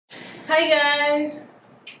Hi guys,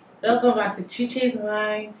 welcome back to Chiche's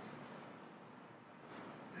Mind.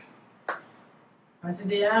 And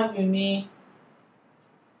today I have with me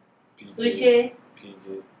Uche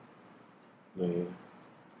Nonye.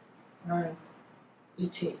 and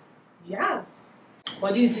Uche. Yes.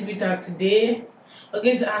 What do you Sibling Tag today? We're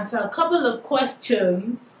going to answer a couple of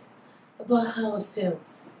questions about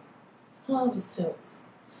ourselves. How ourselves.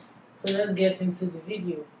 So let's get into the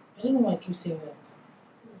video. I don't know why I keep saying that.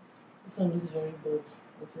 This one looks very good,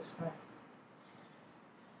 but it's fine.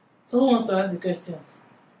 So who wants to ask the questions?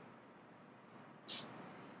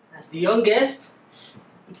 As the youngest,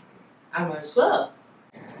 I might as well.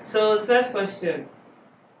 So the first question: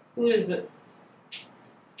 who is the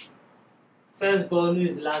firstborn? Who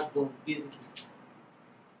is the lastborn? Basically.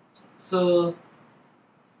 So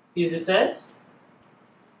he's the first,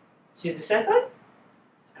 she's the second,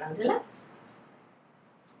 and I'm the last.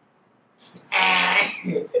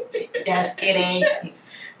 Just kidding.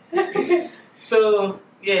 So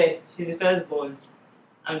yeah, she's the firstborn.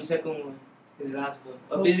 I'm the second one. He's the lastborn.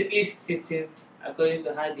 But basically sitting according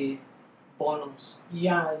to how they born us.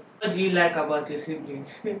 Yes. What do you like about your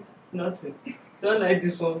siblings? Nothing. Don't like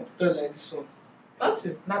this one. Don't like this one.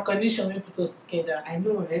 Nothing. Now condition we put us together. I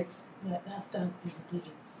know, right? Yeah, that's basically it.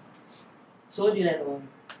 So what do you like about me?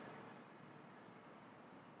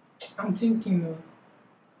 I'm thinking.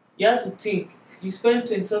 You have to think. You spent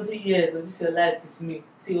 20-something years of this your life with me.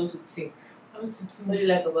 So you want to think. I want to think. What do you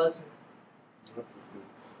like about me? What is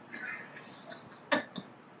it?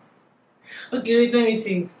 Okay, wait, let me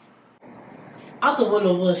think. Out of all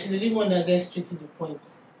of us, she's the only one that gets straight to the point.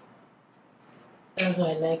 That's why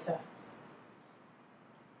I like her.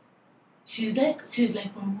 She's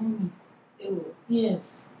like my mommy. Oh.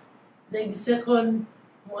 Yes. Like the second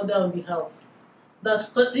mother of the house.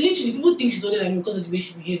 But literally, people think she's older than me because of the way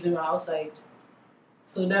she behaves when we're outside.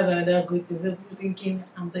 So that's another good thing. So people thinking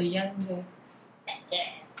I'm the younger.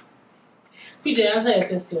 PJ, answer your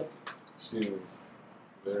question. She's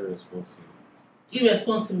very responsible.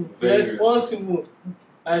 Irresponsible. Very responsible.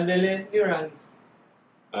 And then Iran.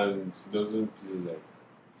 And she doesn't play like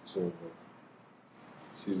the two of us.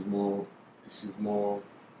 She's more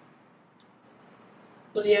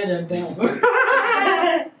holier than thou.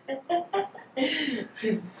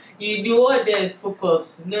 You do what there is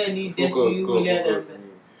focus. No need that you holier than thou.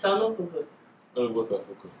 So I'm not focused. All of us are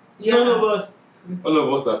focused. Yeah. All of us. All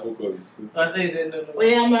of us are focused. I thought you said no. Oh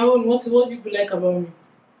yeah, my own. What do you like about me?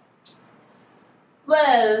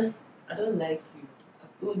 Well, I don't like you.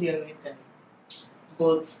 I've told you every time.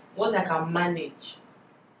 But what I can manage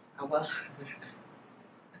about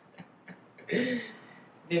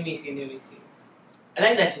let me see. I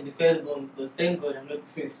like that she's the firstborn because thank God I'm not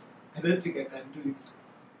the first. I don't think I can do it.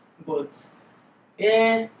 But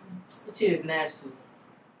yeah, she is nice too.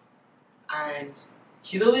 And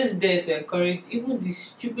she's always there to encourage even the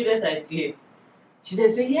stupidest idea. She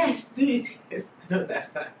just say yes, do it. Yes. I don't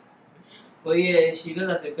understand. But yeah, she knows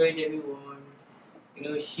how to encourage everyone. You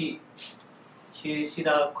know, she's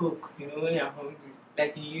our cook, you know, when you're hungry.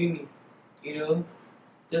 Like in uni, you know,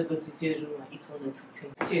 just go to jail room and eat 1 or 2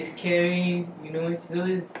 things. She's caring, you know, she's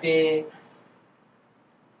always there.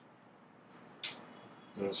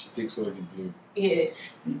 No, she takes all the blame. Yeah,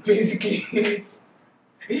 basically.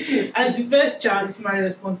 As the first child, it's my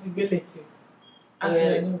responsibility. And I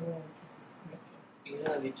don't want to. You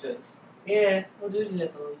don't have a choice. Yeah, what do you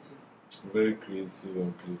like about you? Very creative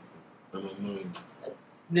and playful. And annoying.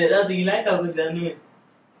 No, that's what you like about she's annoying.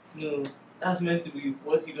 No, that's meant to be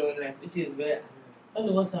what you don't like. It is very annoying. All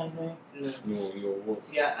of us are annoying. No, you're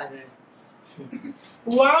worse. Yeah, as in.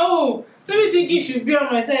 Wow! So we think he should be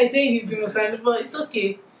on my side saying he's the most annoying, but it's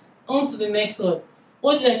okay. On to the next one.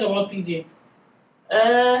 What do you like about PJ?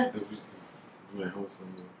 Everything. My house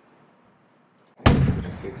and my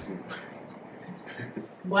sexy.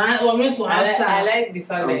 Well, meant to answer. I like the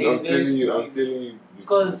fact that I'm telling you.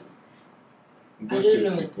 Because go straight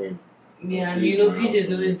to the point. Yeah, and you know, PJ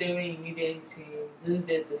is always there when you need anything. He's always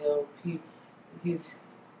there to help. He's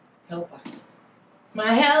helper.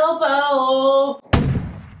 My helper, oh!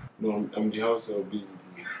 No, I'm the house help,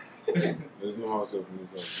 basically. There's no house help in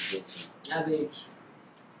this house. I beg.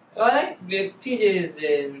 I like the PJ is,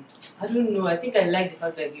 I don't know, I think I like the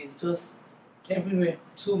fact that he's just everywhere.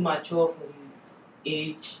 Too mature for his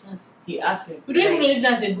age. Yes. He acted. We don't even know if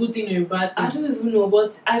that's a good thing or a bad thing. I don't even know,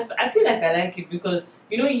 but I feel like I like it because,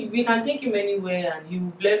 you know, we can take him anywhere and he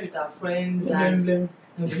will blend with our friends. Blend.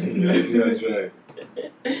 That's right.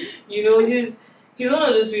 You know, he's one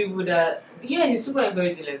of those people that, yeah, he's super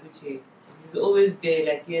encouraging, like, Uche. He's always there,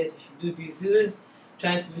 like, yes, you should do this. He's always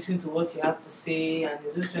trying to listen to what you have to say and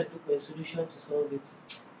he's always trying to look for a solution to solve it.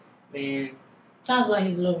 Man, That's why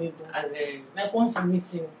he's lovable. as in Like once you meet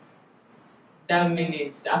him, that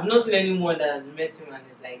minute, I've not seen anyone that has met him and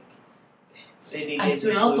is like, where they I get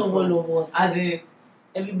swear this out boy of from. all of us, As in,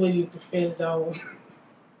 everybody prefers that one.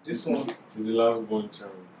 this one, He's the last born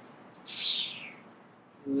child.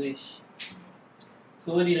 you wish.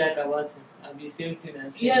 So what do you like about him? I'll be same thing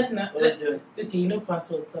as him. Yes, now. Well done. Okay, you know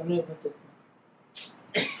passwords. I'm not even talking.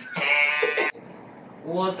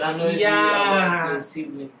 What annoys you Yeah. about your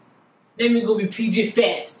sibling? Let me go with PJ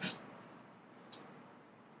first.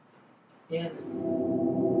 Yeah.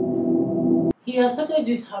 He has started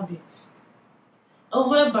this habit of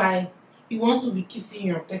whereby he wants to be kissing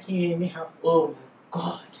you and pecking you anyhow. Oh my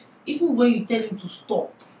God. Even when you tell him to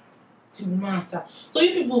stop, he will not answer. So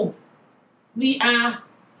you people, the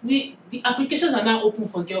applications are now open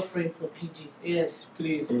for girlfriend for PJ. Yes,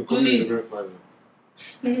 please. I'm becoming Please. a grandfather.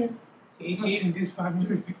 Not in this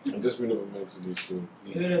family. I'm just been over mind today, so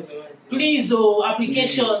please. Please, oh,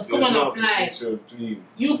 applications, come There's and no apply. application, please.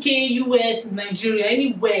 UK, US, Nigeria,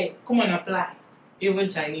 anywhere, come and apply. Even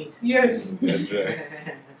Chinese. Yes. That's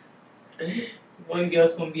right. One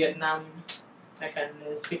girl's from Vietnam. I can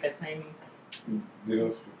speak a Chinese. They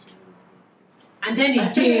don't speak Chinese. And then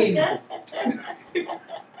again,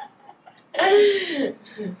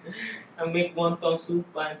 I make wonton soup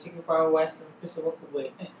and chicken fried rice and piece of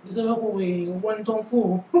away. this is what we want on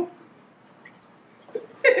food.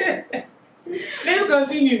 Let me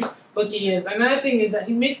continue. Okay, yes. Another thing is that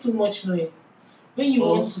he makes too much noise when you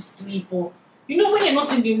want to sleep, or you know when you're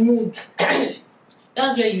not in the mood.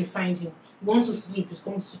 That's where you find him. You want to sleep, he's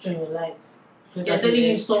coming to switch on your lights. They're telling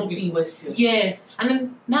you something. Yes. And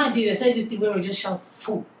then nowadays they said this thing where we just shout,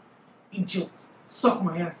 "Fool, idiot, suck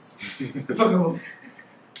my ass." Fuck away.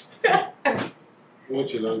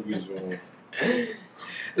 What's your language, man?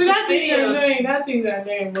 So that thing's annoying. That thing's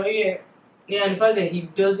annoying, but yeah. Yeah, and the fact that he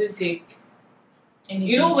doesn't take. Anything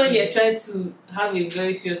You know, when serious. you're trying to have a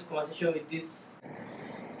very serious conversation with this,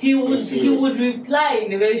 he would reply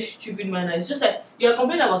in a very stupid manner. It's just like you're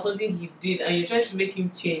complaining about something he did and you're trying to make him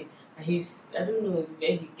change, and he's, I don't know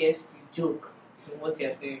where he gets the joke from what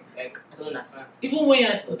you're saying. Like, I don't understand. Even when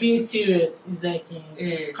you're being serious, it's like, can't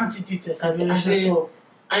you do it yourself? Can't you- Shut up.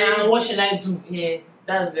 And what should I do? Yeah,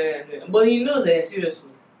 that's very annoying. But he knows that you're serious.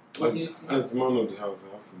 As the man of the house,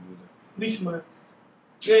 I have to do that. Which man?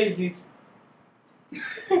 Where is it?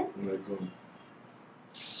 Oh my God.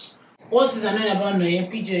 What is annoying about Nonye?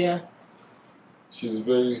 PJ, yeah? She's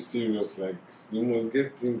very serious, like, you must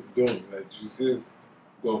get things done. Like, she says,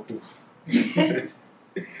 go and poof.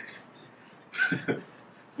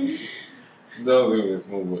 That was when we were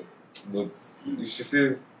small, but if she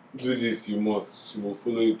says, do this, you must, she will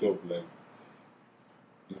follow it up, like,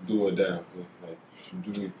 it's do or die. Like, you should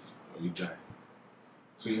do it or you die.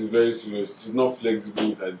 So she's very serious. She's not flexible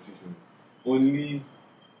with her decision. Only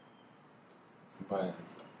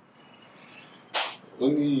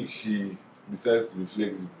if she decides to be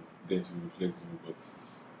flexible, then she'll be flexible. But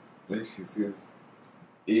when she says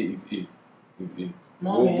A is A, is A.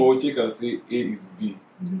 But she can say A is B,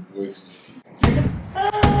 or it's C.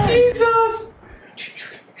 Jesus!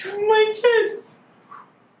 My chest!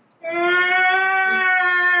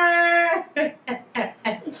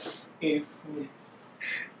 A fool.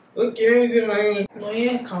 Okay, let me say my own.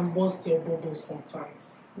 Nonye can burst your bubble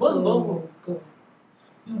sometimes. What's bubble? God.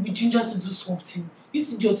 You'll be ginger to do something.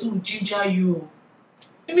 This idiot will ginger you.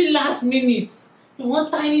 Maybe last minute, you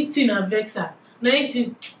want tiny thing and vex her. Now you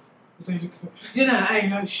say, then her eye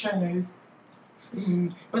now shine like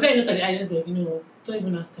this. But then you look at the eye, just be like, you know what? Don't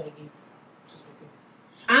even ask her again. Just forget.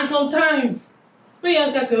 And sometimes, when you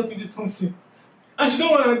ask her to help you do something, and she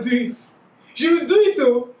don't want to do it, she will do it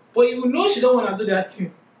though, but you will know she don't want to do that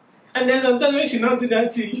thing. And then sometimes when she not do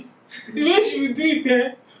that thing, the way she will do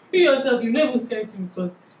it, you yourself, you never say anything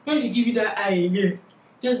because when she give you that eye again,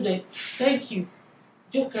 just be like, thank you.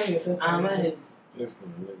 Just carry yourself. Yes,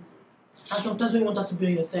 no, and sometimes when you want her to be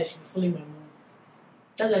on your side, she'll be following my mom.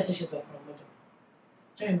 That's why I say she's like my mother.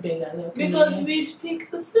 Trying to beg her. Like, Because we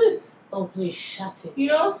speak the truth. Oh, please, shut it. You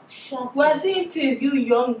know? Shut We're it. seeing things you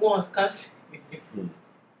young ones can't see.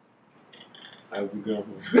 as the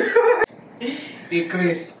grandma. The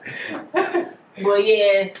Chris. But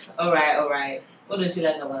yeah, alright. What don't you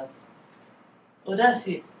like about it? Oh, that's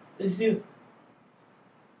it. It's you.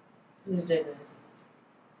 Who's that guy?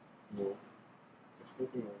 No.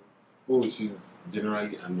 Oh, she's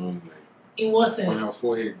generally annoying. Like, In what on her sense?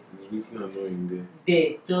 forehead is written annoying there.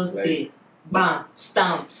 There, just Like- there. Bam,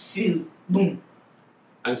 stamp, seal, boom.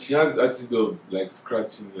 And she has the attitude of like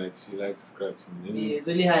scratching, like she likes scratching. Yeah, it's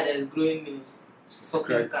only her that's growing nails. She's Fucking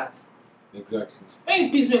scratching. cat. Exactly. When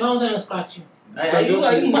you piss me, how was I not scratching? Are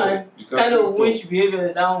you mad? Kind of witch behavior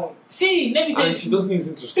is that one. See, let me tell you. And she doesn't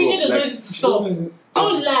listen to stop. Pinky doesn't listen to stop.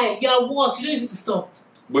 Don't lie, you're worse. You don't listen to stop.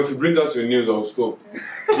 But if you bring out your nails, I'll stop.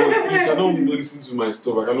 But you cannot listen to my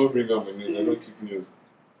stuff. I cannot bring out my nails. I don't keep nails.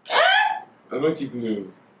 I don't keep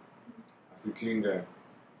nails. As a clean guy.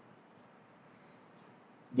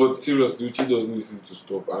 But seriously, Uchi doesn't listen to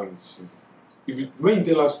stop, and when you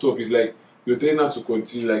tell her stop, it's like you're telling her to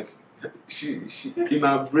continue. Like she in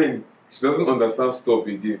her brain, she doesn't understand stop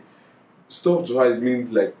again. Stop to her it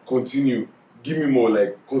means like continue, give me more,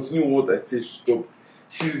 like continue what I say. Stop.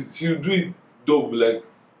 She'll do it double, like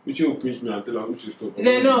Uchi will pinch me and tell her Uchi stop. Is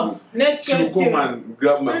that enough? Next question. She'll come and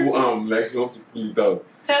grab my whole arm like she wants to pull it out.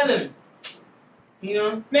 Tell him. You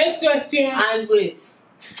know. Next question. And wait.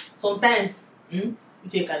 Sometimes.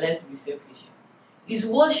 Uche can like to be selfish. It's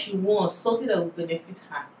what she wants, something that will benefit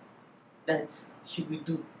her, that she will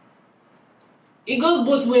do. It goes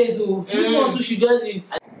both ways, oh. This one too, she does it.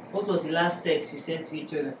 What was the last text you sent to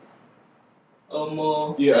each other?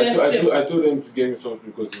 Yeah, I told them to get me something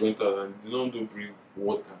because they went out and they don't bring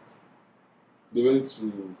water. They went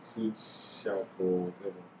to food shop or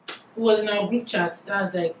whatever. It was in our group chat.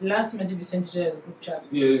 That's like last message we sent each other as a group chat.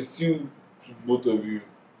 Yeah, it's still to both of you.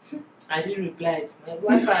 I didn't reply. My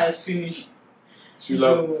Wi-Fi has finished.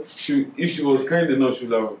 If she was kind enough, she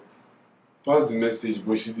would have passed the message,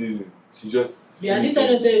 but she didn't. She just. Yeah, I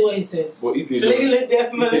didn't tell you what he said. But it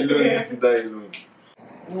alone, die alone.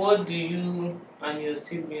 What do you and your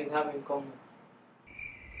siblings have in common?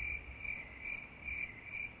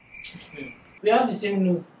 We have the same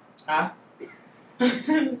nose. Huh?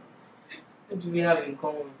 What do we have in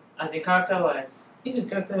common? As in character-wise? If it's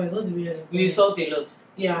character-wise, what do we have in common? We insult a lot.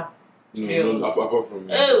 Yeah. No, apart from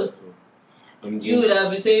me. Oh! You would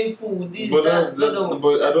have been saying food, this, but that,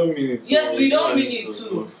 but I don't mean it. Yes, we don't mean it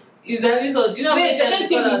too. Is that this or do you know? Wait, I just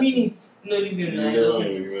say we mean it. No, leave him now. I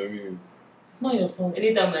mean it. It's not your fault.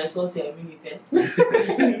 Anytime I insult you, I mean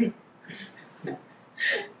it.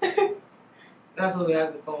 That's what we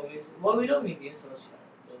have in common. Well, we don't mean the insult.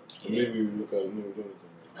 Maybe we look at we don't look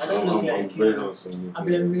at I don't look like I'm very handsome. I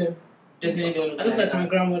blame. Definitely don't look I look like my that.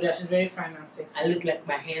 grandmother. She's very fine and sexy. I look like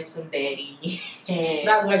my handsome daddy.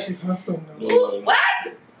 That's why she's handsome now. What?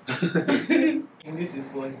 This is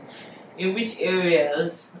funny. In which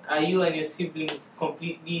areas are you and your siblings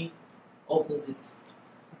completely opposite?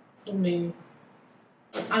 So many.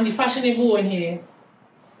 And the fashionable one here,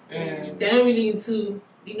 they're not really into,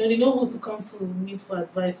 they know who to come to need for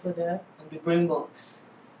advice for that. And the brain box.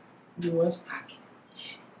 The what? Sparking.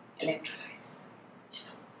 Electrolytes.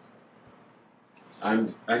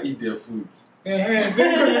 And I eat their food.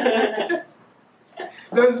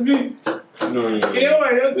 That's me. No. You know what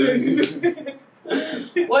I don't do it.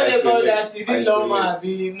 What they call that? Is it Loma?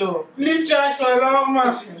 No. Leave trash for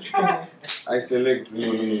Loma. I select.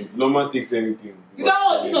 No. Loma takes anything. Is that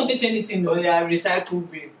what? This one take anything Oh though? yeah, recycle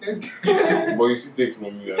bin. But you still take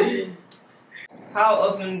from me. I mean. How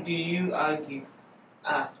often do you argue?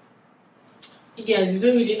 You guys, we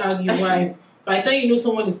don't really argue. Why? By the time you know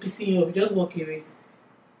someone is pissing you off, you just walk away.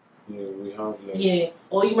 Yeah, we have like. Yeah,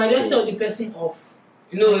 or you might just tell the person off.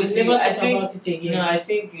 No, you see, never I talk think about it again. no, I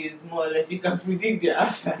think it's more or less you can predict the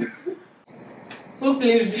answer. Who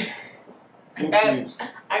claims? Who keeps?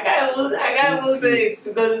 I can't even say it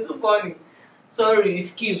because it's too funny. Sorry, it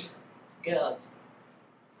skips. Get out.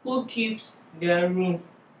 Who keeps their room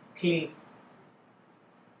clean?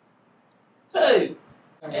 Hey.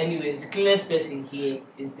 Anyways, the cleanest person here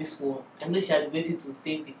is this one. I know she had waited to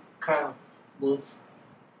take the crown, but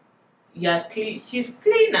she's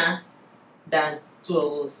cleaner than two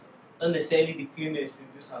of us. Not necessarily the cleanest in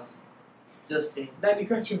this house. Just saying. Daddy,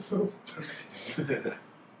 catch yourself.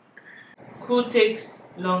 Who takes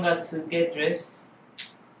longer to get dressed?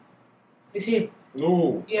 It's him.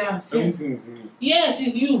 No. Yeah, it's him. Everything is me. Yes,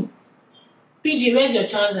 it's you. PJ, where's your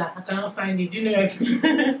trouser? I cannot find it. Do you know where?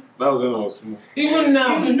 That was when I was small. Even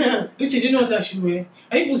now. Uche, do you know what I should wear?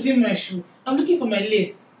 Are you seeing my shoe? I'm looking for my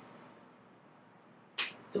lace.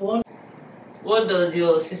 The one. What does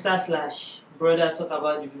your sister/brother talk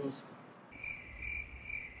about the most?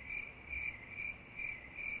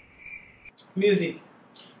 Music.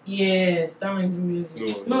 Yes, that one is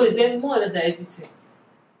music. No, it's more or less like everything.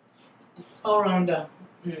 It's all rounder.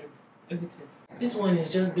 Everything. This one is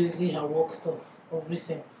just basically her work stuff of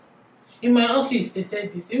recent. In my office, they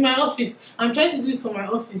said this. In my office, I'm trying to do this for my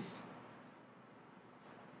office.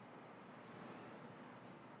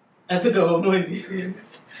 I took our money.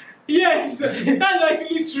 Yes, that's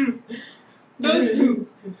actually true. Those two.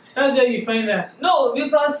 That's where you find that. No,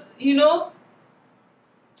 because,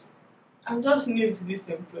 I'm just new to this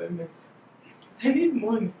employment. I need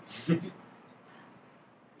money.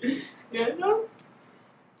 You know,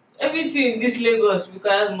 everything in this Lagos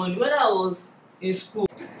requires money. When I was in school,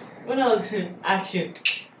 when I was in action,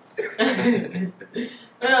 when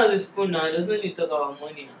I was in school now, there's no need to talk about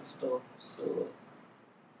money and stuff. So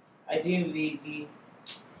I didn't really.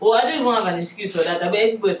 Oh, I don't even have an excuse for that. I bet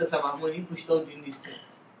everybody talks about money. People stop doing this thing.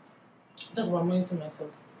 I talk about money to myself.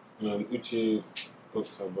 And Uche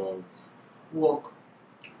talks about Work.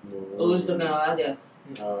 Always talking about their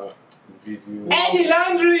video. Eddie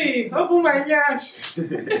Laundry! Open my yash!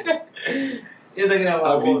 You're talking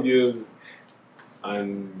about work. Videos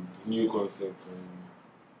and new concepts.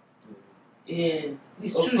 Yeah.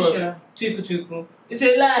 It's Of true, course. Sha. Twinkle. It's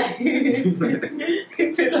a lie.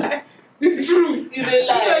 It's a lie. It's true. It's a You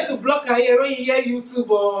try lie. to block her ear when you hear YouTube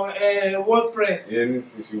or WordPress. Yeah,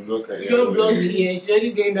 anything she block her. You don't block the ear, she's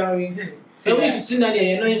already going down with. So when she's doing that,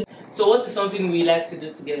 you're not even So what is something we like to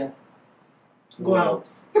do together? go out.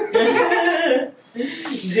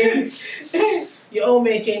 Drinks. Your own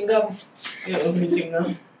man chewing gum.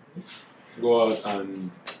 Go out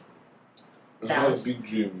and have Dance. big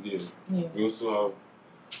dreams, yeah. Yeah. We also have.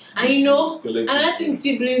 And you know, collective another thing dreams.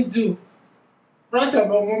 siblings do. Rant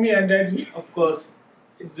about mommy and daddy. Of course.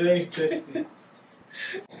 It's very interesting.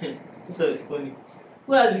 This one is funny.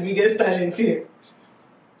 Who has the biggest talent here?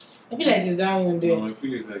 I feel like it's that one there. No, I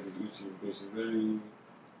feel it's like it's Uchi because she's very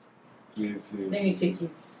creative. Let me take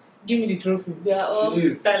it. Give me the trophy. They are all She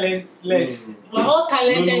is. talentless. We're all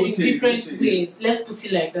talented No, in Uche, different Uche, ways. Let's put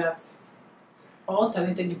it like that. We're all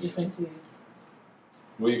talented in different ways.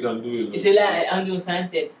 But you can do a lot. It's a lie. I'm just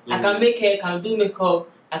talented. I can make hair, can do makeup,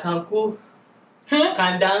 I can cook, Huh?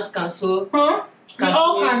 can dance, can sew. Huh? We Can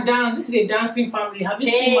all swim. can dance. This is a dancing family. Have you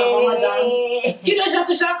seen my mama dance? You know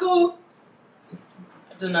shaku shaku?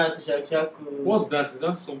 I don't know how to shake shaku. What's that? Is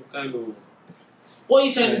that some kind of. What are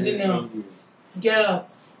you trying to do Chinese now? language? Get up.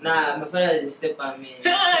 Nah, my father is a stepper, man.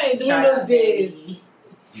 Hey, during Shout those out, days.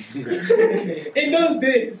 In those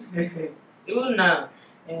days. Even now,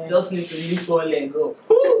 Yeah. just need to lift one leg up.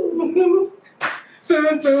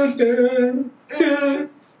 Dun, dun, dun, dun, dun,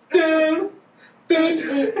 dun,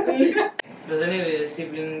 dun. Does any of your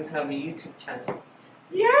siblings have a YouTube channel?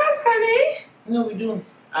 Yes, honey. No, we don't.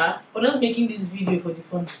 Ah? We're not making this video for the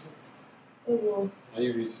fun of it. Oh, well. Are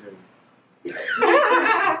you rich?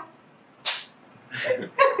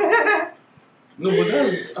 No, but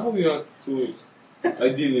that's how we act. So,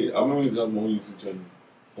 ideally, I'm not going to have my own YouTube channel.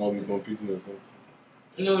 Or be competing or something.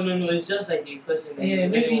 No, it's just like a question. that Yeah,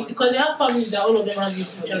 if maybe anyone- because they have families that all of them have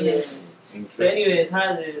YouTube Yeah. channels. So, anyways,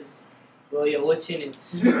 how's this? Well, you're watching it.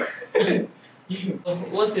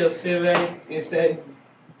 What's your favorite inside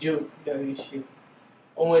joke that we share?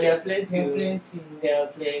 Oh, there are plenty. There are oh. plenty. There are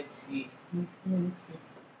plenty. Plenty.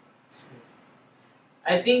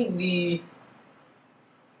 I think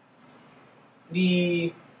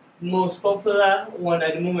the most popular one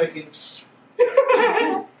at the moment is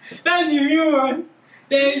That's the new one.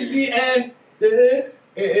 There's the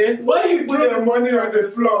why you put your money on the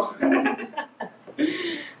floor.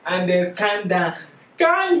 and there's calm down.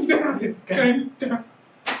 Calm down. Calm down.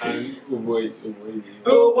 And oh boy.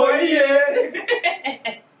 Oh boy,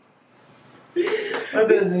 yeah. What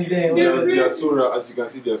does it there? They are so rare. As you can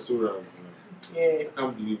see, they are so rare. Yeah. I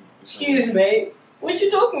can't believe it. Excuse me. What you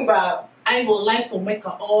talking about? I would like to make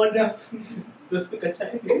an order. To speak a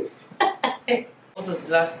Chinese. What was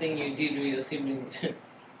the last thing you did with your siblings?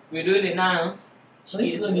 We're doing it now.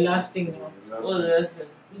 This is not the last thing now. What was the last thing?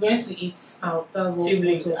 We went to eat out. That's what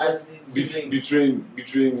Siblings we as Betraying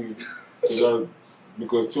you. So that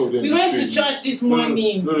because two of them. We went to betrayed you. church this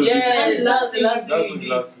morning. No, Yes, that's the last That thing was you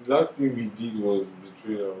the did. last thing we did was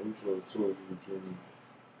betrayal, which was two of you betraying me.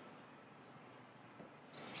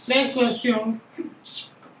 Next question.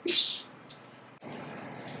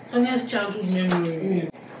 Sonya's childhood memory.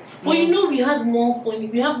 But you know we have more funny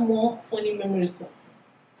memories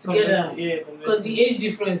together. Yeah, Because the age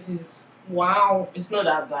difference is wow. it's not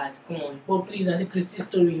that bad. Come on. But please, Auntie Christy's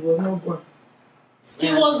story, he was not born. He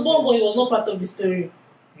Yeah. was born, but he was not part of the story.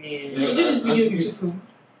 Yeah. She did this video Auntie with Christy. you.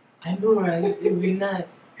 I know, right? It would be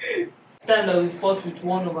nice. Time that we fought with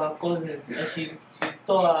one of our cousins and she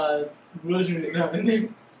tore our rosary now and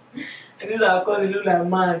then. And this our cousin look like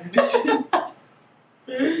man.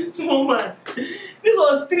 Small man. This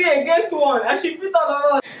was 3 against 1 and she beat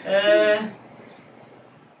all of us.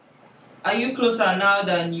 Are you closer now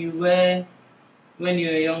than you were when you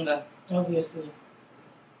were younger? Obviously.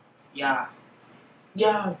 Yeah.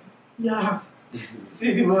 Yeah.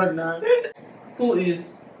 See the word now. Who is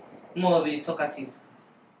more of a talkative?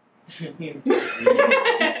 Him. It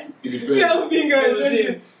depends. Yeah,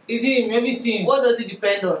 It's It's him, everything. What does it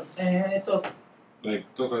depend on? Talk.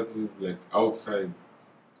 Like talkative, like outside.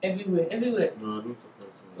 Everywhere. Everywhere. No, I don't talk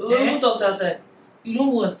outside. Who talks outside? You know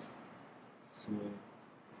what? So,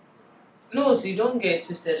 No, so you don't get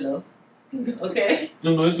twisted love. Okay?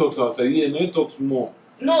 no, he talks outside. Yeah, no, he talks more.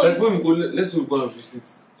 No. Like when we go, let's say we go and visit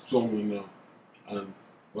somewhere now, and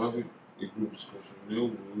we're having a group discussion.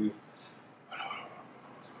 We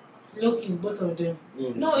Look, it's both of them.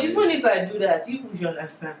 No, even if I do that, you should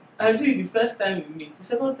understand. I do it the first time we meet. The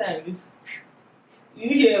second time is you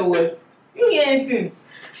hear a word. You hear anything.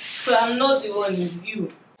 So I'm not the one, it's you.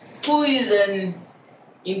 Who is an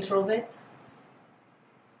introvert?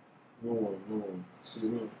 No, she's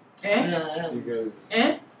not. No. You guys.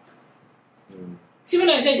 No. See, when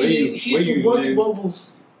I said she used to burst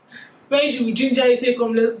bubbles. When she would ginger you, say,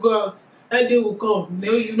 come, let's go out. That day will come.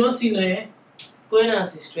 No, you not seen her, eh? Going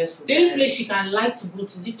out is stressful. The only place she can like to go to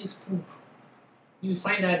is if it's food. You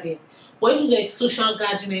find her there. But if it's like social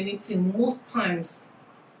gathering or anything, most times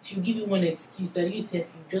she'll give you one excuse that you said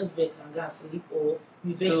you just vex and go and sleep, or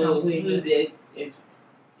you vex and go in. Who's the introvert? Wait.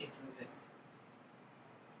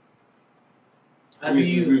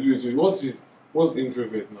 What's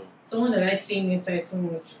introvert now? Someone that likes staying inside too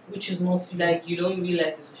much, which is not Like you don't really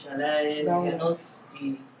like to socialize. No. You're not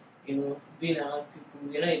the, being around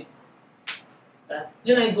people. You're not.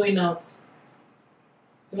 You're like going out.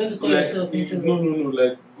 You want to call yourself introvert? No.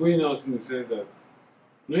 Like going out in the sense that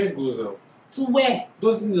Nonye goes out. To where?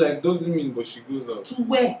 Doesn't mean, but she goes out. To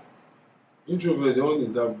where? Introvert, the one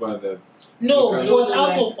is that bad that. No, you but can- out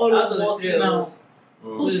of all out of of us the now, Oh,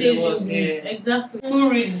 who Who's stays the worst? in there? Yeah. Exactly. Who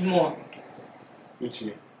reads more?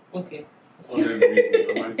 Uchi. Okay. 100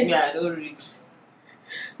 reasons. Yeah, I don't read.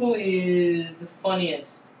 Who is the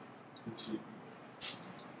funniest? Uchi.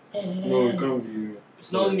 No, it can't be you.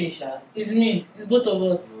 It's not me, Sha. It's me. It's both of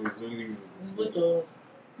us. No, it's only me. It's both of us.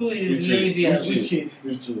 Who is Uchi. lazy and Uchi.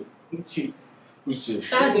 Uchi.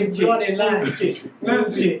 That's a bloody lie. Uchi.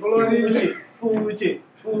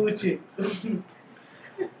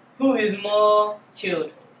 Who is more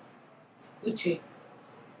chilled? Uche.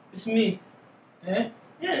 It's me. Eh?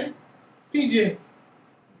 Yeah. PJ.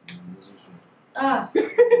 Ah.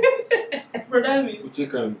 Brother me. Uchi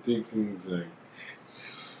can take things like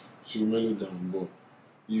she'll mellow down, but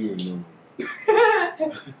you know.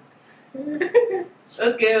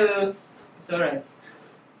 Okay, it's alright.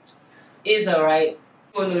 It's alright.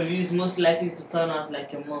 One of you is most likely to turn out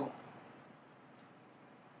like your mom.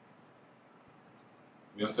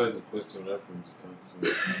 We answered the question right from the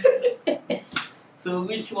start. So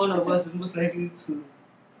which one of us is most likely to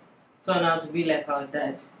turn out to be like our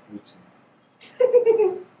dad? Uchi.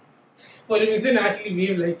 But if you didn't actually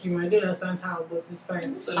behave like him, I don't understand how, but it's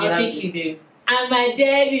fine. So I'll take the it. same. I'm my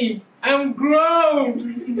daddy. I'm grown.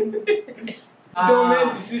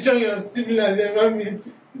 Dumbest decision your sibling has ever made.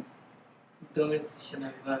 Dumbest decision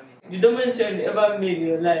I've ever made. The dumbest decision you ever made in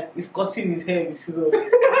your life is cutting his hair with scissors.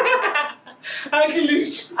 Actually,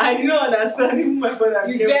 I did not understand even my father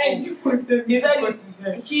he came said home. you wanted me He to said cut his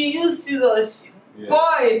hair. She used scissors. Yeah.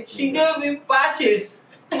 Boy, she Yeah. gave him patches.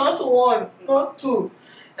 Not one, not two.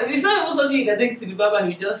 And it's not even something you can take to the barber,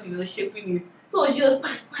 you just, shaping it. So she was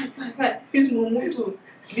pat. His mumu too.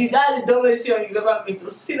 That's the dumbest shit you ever made. To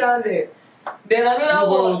sit down there. Then another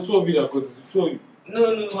one. Two of you that cut it. Two of you. No. I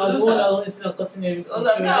was the one that was cutting everything. I was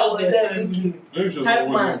like, I was there looking. Maybe she was Hype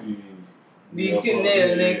holding man. The thing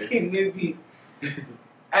there, like, maybe.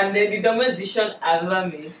 And then the dumbest decision I've ever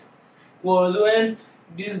made was when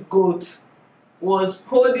this goat was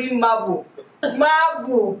holding marble.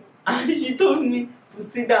 And she told me to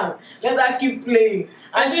sit down. Let her keep playing.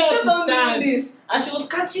 And she kept on doing this. And she was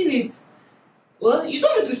catching it. Well, you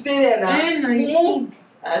told me to stay there now. Then I stood.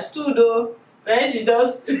 I stood though. Then she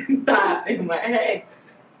just sat in my head.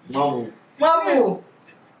 Mamu. Marble.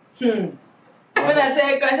 When I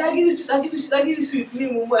said, guys, I'll give you sweet. Me,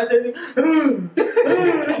 Mumu, I tell you.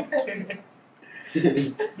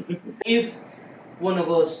 If one of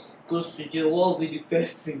us goes to jail, what will be the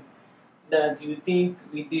first thing that you think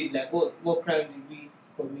we did? Like, what crime did we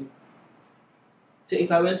commit? So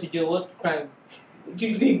if I went to jail, what crime do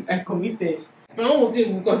you think I committed? My own will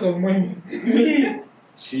take because of money. Me?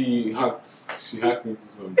 She hacked into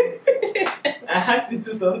something. I hacked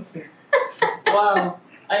into something. Wow.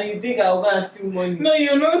 And you think I'll go and steal money? No,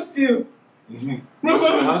 you're not still. But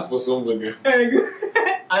she hacked for somebody.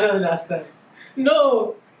 I don't understand.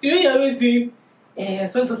 No, you know you're waiting.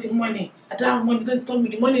 Something money. I don't have money. Don't tell me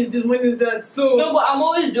the money is this, money is that. So No, but I'm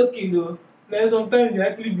always joking though. then sometimes you're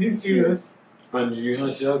actually being serious. And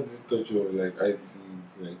she has this touch of like IT,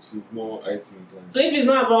 like she's more IT inclined. So if it's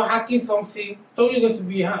not about hacking something, probably going to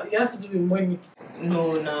be it has to do with money.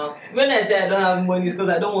 No, now. When I say I don't have money, it's because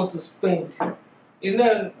I don't want to spend. It's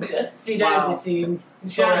not. Just, See, wow. that's the thing.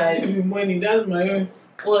 She Alright. has to give me money. That's my own.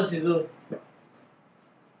 What's his own?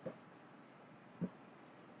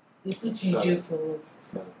 They put you in jail for what?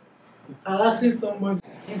 Sad. Harassing somebody,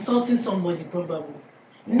 insulting somebody, probably.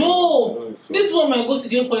 No, this one might go to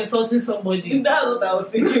jail for insulting somebody. That's what I was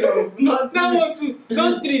thinking of. Not That one too.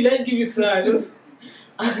 Not 3. Let's give it to her. Just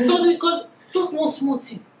something called just one small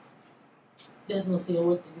thing. Let's not say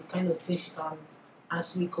what the kind of thing she can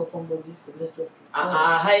actually call somebody. So let's just.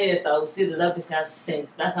 Our highest, I would say that person has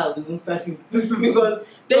sense. That's how we don't start it. Because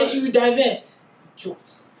Then she will divert.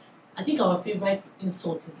 Jokes. I think our favorite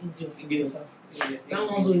insult is idiot. That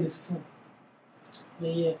one's on is full. But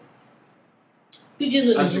yeah. PJ's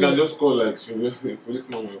on And is she can just call, like, she'll just say,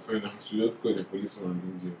 policeman, my friend, and she'll just call the policeman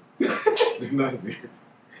in jail. That's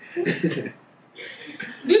the.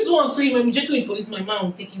 This one too, he might be joking with police, my man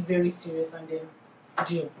will take it very serious and then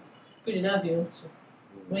jail. PJ, that's the one too.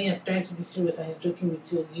 When you're trying to be serious and he's joking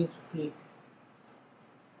with you, he's into play.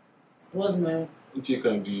 What's my own? Uche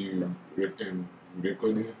can be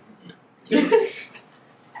recording. it's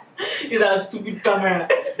a stupid camera.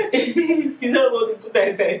 You know what to put that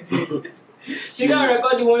inside jail. She can't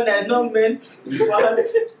record the one that's not meant for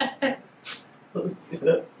her. Oh,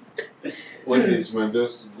 Jesus. One day she might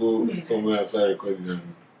just go somewhere and start recording and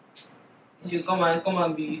She'll come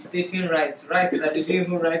and be stating rights that they don't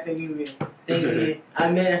even write anywhere. Then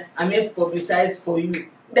I'm here to publicize for you.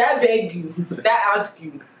 That beg you. That ask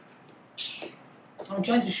you. I'm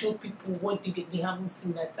trying to show people what they haven't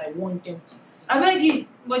seen that I want them to see. I beg you.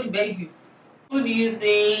 What do you beg you? Who do you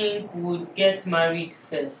think would get married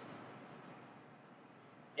first?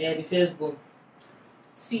 The firstborn.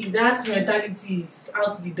 See, that mentality is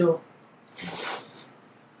out the door.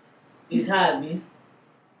 It's hard, man.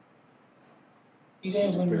 You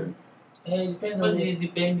don't even know. depends. It depends What on is it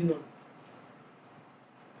depending on?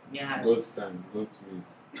 Yeah. God's time, God's will.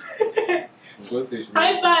 God says she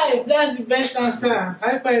High five! That's the best answer.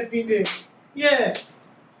 High five, PJ. Yes.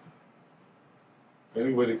 So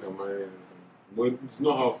anybody can marry anything. But it's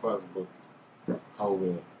not how fast, but how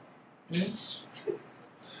well.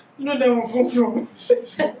 You know that will come from.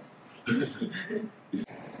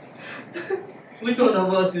 Which one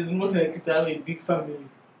of us is most likely to have a big family?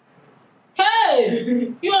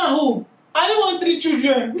 Hey! You are who? I don't want 3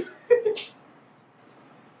 children.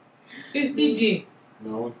 It's PJ. No,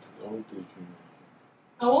 I want 3 children.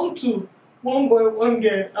 I want 2. 1 boy, 1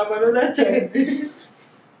 girl. I'm another child.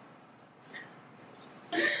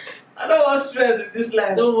 I don't want stress in this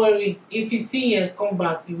life. Don't worry. In 15 years, come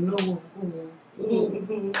back. You know who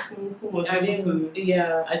was I able to didn't,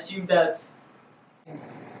 yeah. achieve that.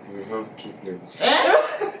 We have triplets.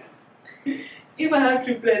 If I have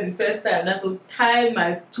triplets the first time, that will tie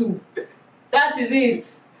my 2. That is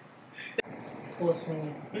it. What's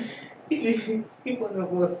funny? If one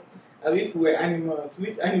of us, and if we were animals,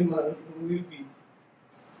 which animal will we be?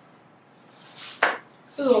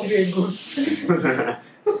 This will be a ghost. This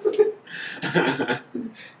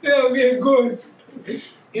will be a ghost.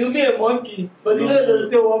 You'll be a monkey, but you know there's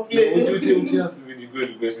still one place. Uche has to be the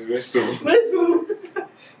good because she's very stubborn.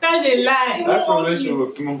 That's a lie. That from when she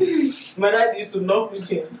was small. My dad used to knock with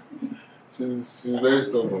him. She's very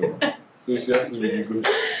stubborn. So she has to be the good.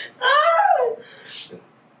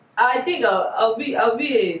 I think I'll be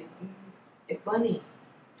a bunny.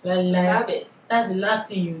 A rabbit. That's the last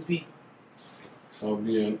thing you'll be. I'll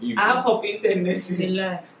be an eagle. I have hopping It's a tendency.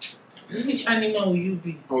 lie. Which animal will you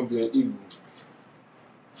be? I'll be an eagle.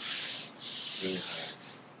 Very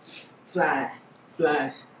high.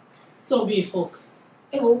 Fly. So I'll be a fox.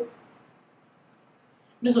 Hey, well.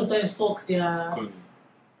 You know sometimes fox they are Connie.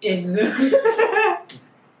 exactly.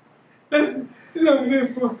 So be a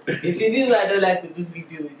fox. You see, this is why I don't like to do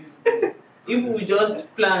video with you. If we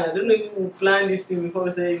just plan, I don't know if we will plan this thing before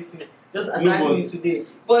we start this thing. Just attack me today.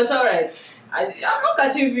 But it's alright. I'm not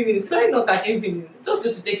catching feelings. Try not catching feelings. Just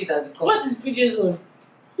going to take it as it comes. What is PJ's own?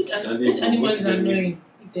 Which animal is annoying?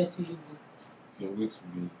 If they see you You're going to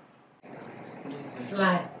be.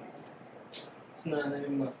 fly. It's not an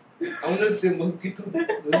animal. I wanted to say mosquito. But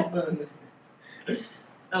it's not an animal.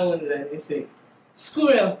 That one is an insect.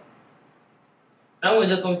 Squirrel. That one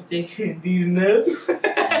just come to take these nuts.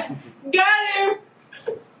 Got him!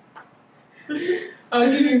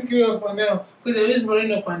 I'll give you squirrel for now. Because they're always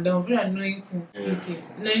running up and down. Very annoying thing. Yeah. Okay.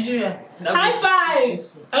 Nigeria. High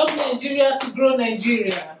five! Help Nigeria to grow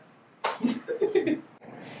Nigeria.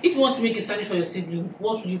 If you want to make a sandwich for your sibling,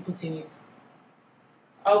 what will you put in it?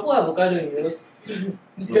 I'll put avocado in yours.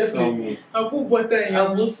 Definitely. I'll put butter in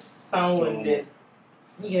I'll your put salmon there.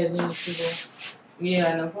 You guys know the sugar.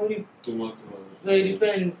 Yeah, and I'll probably. Tomato. Well, it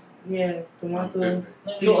depends. Yeah, tomato.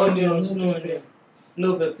 Pepper. No onions, no onions.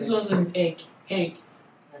 No pepper. This one's is egg. Egg.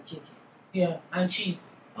 And chicken. Yeah, and cheese.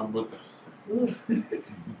 And butter.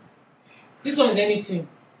 This one's anything.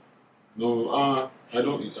 No, I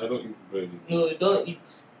don't eat bread. No, don't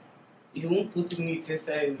eat. You won't put meat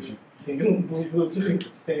inside. You won't put meat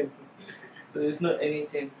inside. So it's not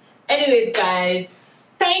anything. Anyways, guys.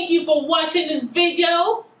 Thank you for watching this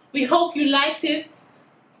video. We hope you liked it.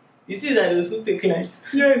 You see that they'll soon take lights.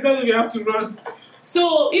 Yeah, it's not we have to run.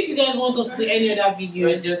 So if you guys want us to do any other We're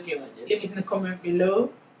videos, joking. leave it in the comment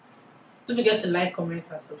below. Don't forget to like, comment,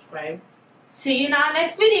 and subscribe. See you in our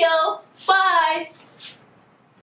next video. Bye.